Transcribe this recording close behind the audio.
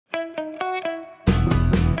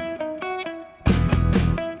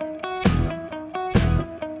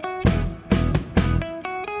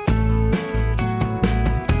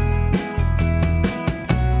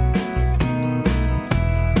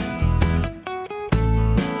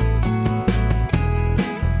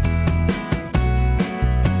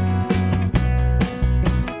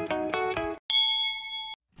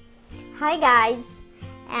Hi guys,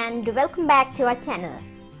 and welcome back to our channel.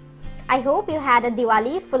 I hope you had a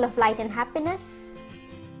Diwali full of light and happiness.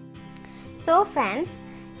 So friends,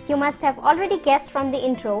 you must have already guessed from the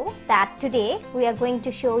intro that today we are going to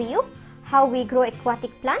show you how we grow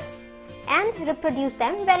aquatic plants and reproduce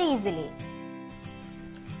them very easily.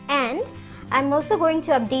 And I'm also going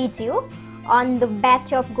to update you on the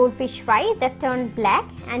batch of goldfish fry that turned black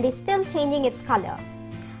and is still changing its color.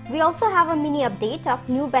 We also have a mini update of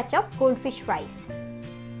new batch of goldfish fries.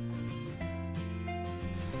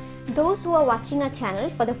 Those who are watching our channel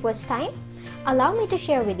for the first time, allow me to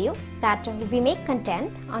share with you that we make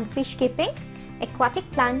content on fish keeping, aquatic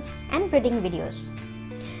plants and breeding videos.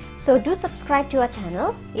 So do subscribe to our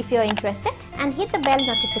channel if you are interested and hit the bell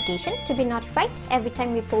notification to be notified every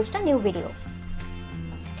time we post a new video.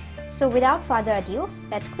 So without further ado,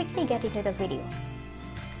 let's quickly get into the video.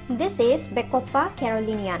 This is Bacopa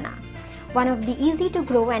caroliniana, one of the easy to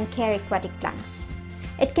grow and care aquatic plants.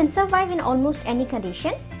 It can survive in almost any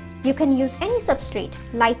condition. You can use any substrate,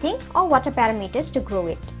 lighting or water parameters to grow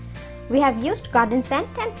it. We have used garden sand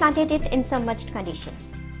and planted it in submerged condition.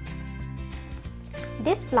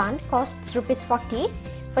 This plant costs ₹40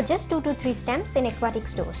 for just 2 to 3 stems in aquatic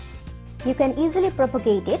stores. You can easily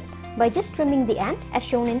propagate it by just trimming the end as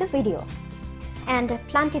shown in the video and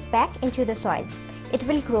plant it back into the soil. It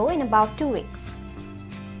will grow in about 2 weeks.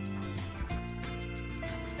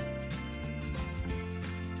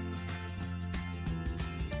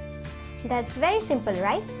 That's very simple,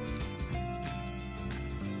 right?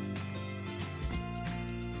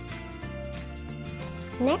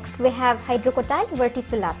 Next we have Hydrocotyle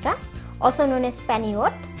verticillata, also known as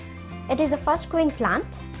paniot. It is a fast growing plant.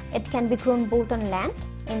 It can be grown both on land,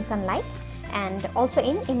 in sunlight and also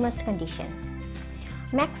in immersed condition.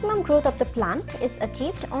 Maximum growth of the plant is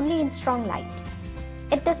achieved only in strong light.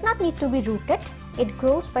 It does not need to be rooted. It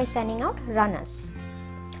grows by sending out runners.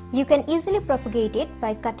 You can easily propagate it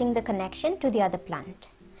by cutting the connection to the other plant.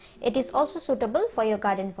 It is also suitable for your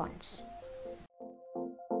garden ponds.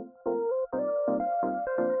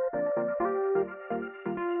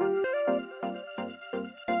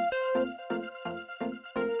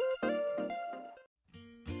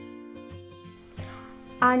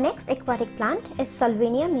 Our next aquatic plant is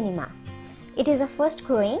Salvinia minima. It is a first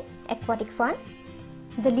growing aquatic fern.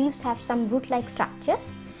 The leaves have some root-like structures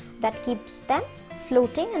that keeps them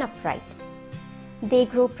floating and upright. They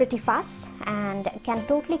grow pretty fast and can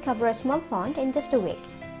totally cover a small pond in just a week.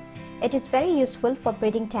 It is very useful for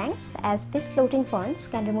breeding tanks as these floating ferns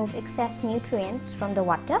can remove excess nutrients from the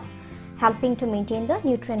water, helping to maintain the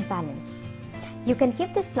nutrient balance. You can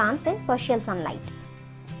keep these plants in partial sunlight.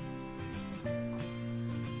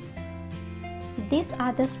 These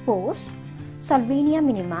are the spores. Salvinia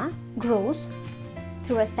minima grows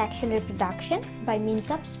through a sexual reproduction by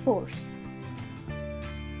means of spores.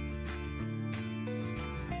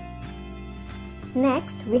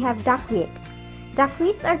 Next, we have duckweed.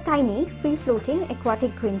 Duckweeds are tiny, free-floating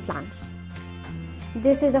aquatic green plants.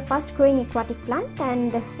 This is a fast-growing aquatic plant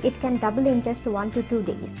and it can double in just 1 to 2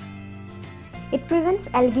 days. It prevents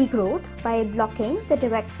algae growth by blocking the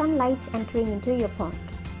direct sunlight entering into your pond.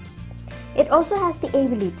 It also has the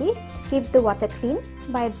ability to keep the water clean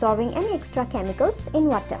by absorbing any extra chemicals in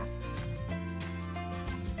water.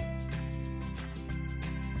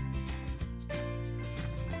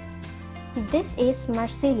 This is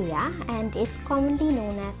Marsilia and is commonly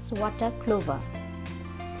known as water clover.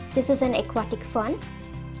 This is an aquatic fern.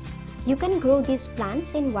 You can grow these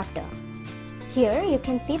plants in water. Here you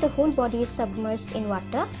can see the whole body is submerged in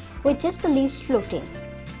water with just the leaves floating.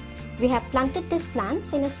 We have planted these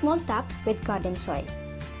plants in a small tub with garden soil.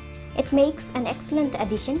 It makes an excellent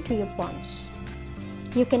addition to your ponds.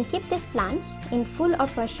 You can keep these plants in full or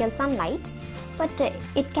partial sunlight, but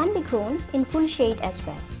it can be grown in full shade as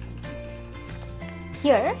well.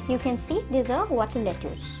 Here you can see these are water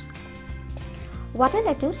lettuce. Water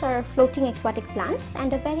lettuce are floating aquatic plants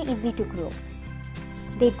and are very easy to grow.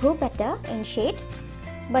 They grow better in shade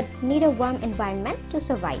but need a warm environment to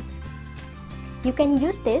survive. You can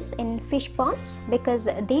use this in fish ponds because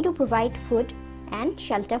they do provide food and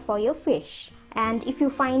shelter for your fish. And if you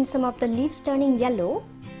find some of the leaves turning yellow,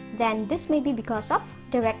 then this may be because of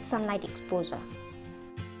direct sunlight exposure.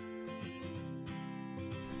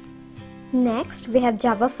 Next, we have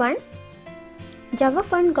Java fern. Java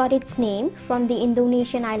fern got its name from the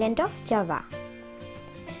Indonesian island of Java.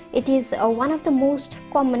 It is one of the most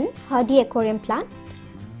common hardy aquarium plants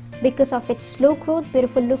because of its slow growth,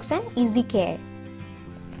 beautiful looks and easy care.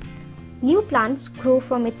 New plants grow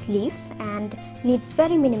from its leaves and needs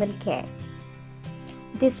very minimal care.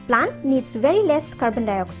 This plant needs very less carbon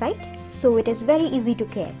dioxide, so it is very easy to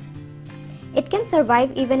care. It can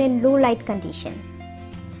survive even in low light condition.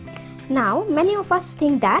 Now, many of us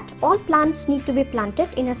think that all plants need to be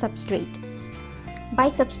planted in a substrate. By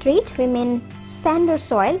substrate, we mean sand or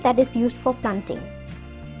soil that is used for planting.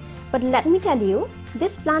 But let me tell you,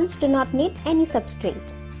 these plants do not need any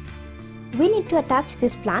substrate. We need to attach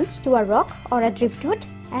these plants to a rock or a driftwood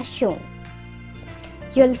as shown.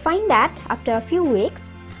 You'll find that after a few weeks,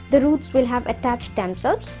 the roots will have attached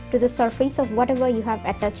themselves to the surface of whatever you have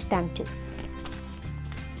attached them to.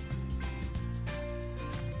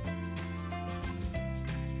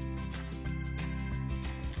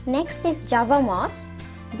 Next is Java moss.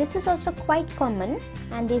 This is also quite common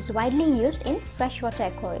and is widely used in freshwater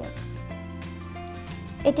aquariums.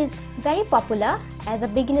 It is very popular as a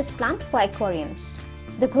beginner's plant for aquariums.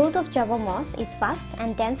 The growth of Java moss is fast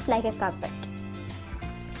and dense like a carpet.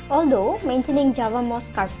 Although maintaining Java moss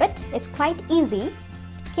carpet is quite easy,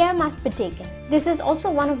 care must be taken. This is also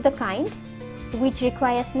one of the kind which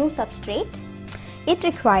requires no substrate. It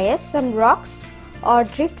requires some rocks or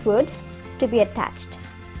driftwood to be attached.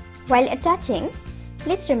 While attaching,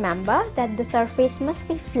 please remember that the surface must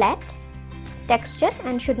be flat, textured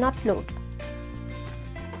and should not float.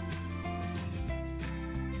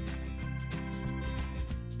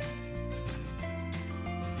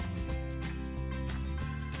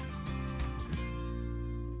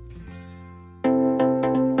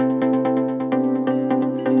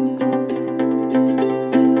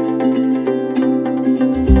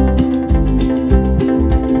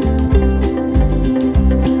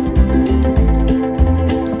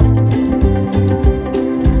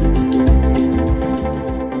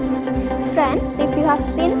 If you have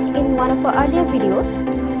seen in one of our earlier videos,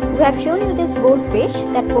 we have shown you this goldfish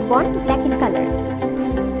that were born black in color.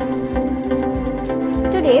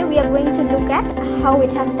 Today we are going to look at how it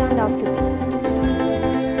has turned out to be.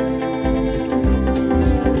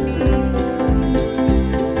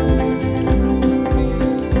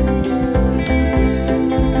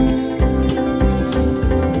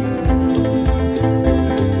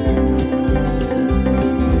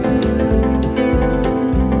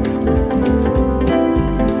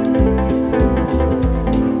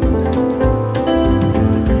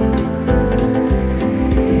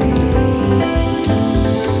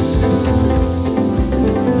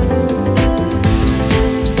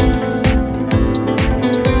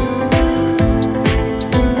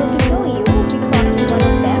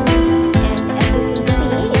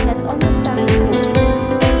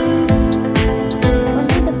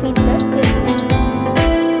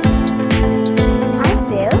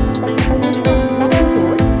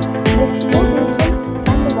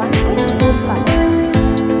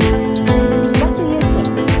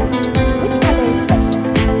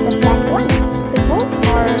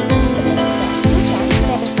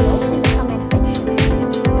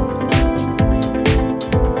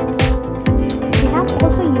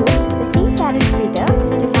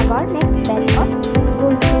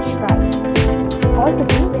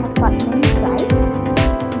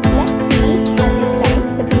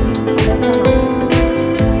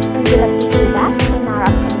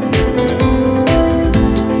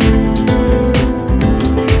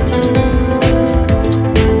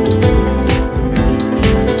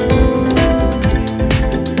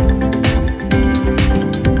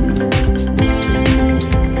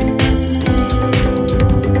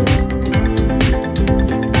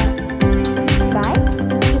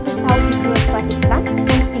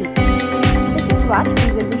 What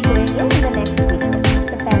we will be showing you in the next video.